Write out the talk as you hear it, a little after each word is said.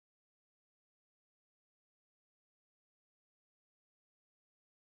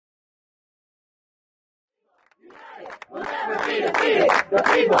We'll never be defeated. The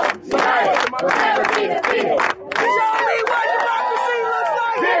people united. We'll never be defeated. Show me what democracy looks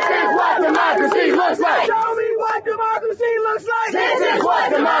like. This is what democracy looks like. Show me what democracy looks like. This is what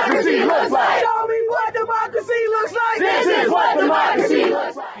democracy looks like. Show me what democracy looks like. This is what democracy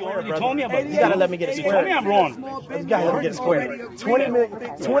looks like. You already told me about You gotta let me get it You square. told me I'm wrong. You gotta let me get it square.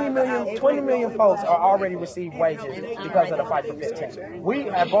 20 million folks are already received wages because of the fight for 15. We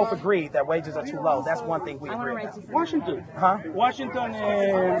have both agreed that wages are too low. That's one thing we agree about. Washington. Huh? Washington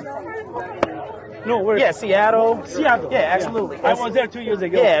and... No, where? Yeah, Seattle. Seattle. Yeah, absolutely. I was there 2 years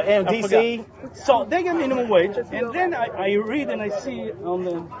ago. Yeah, and I DC. forgot. So they get minimum wage, and then I read and I see on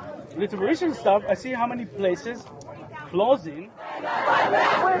the liberation stuff, I see how many places closing.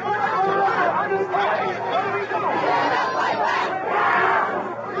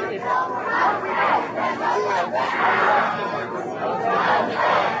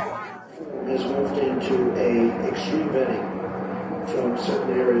 Has moved into a extreme vetting from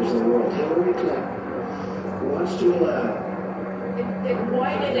certain areas of the world. Hillary Clinton wants to allow. And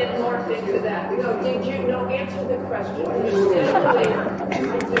why did it morph into that? No, did you answer the question? Why You is it still all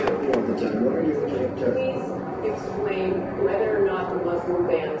the time? What are you objecting? Please explain whether or not the Muslim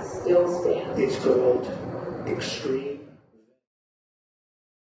ban still stands. It's called extreme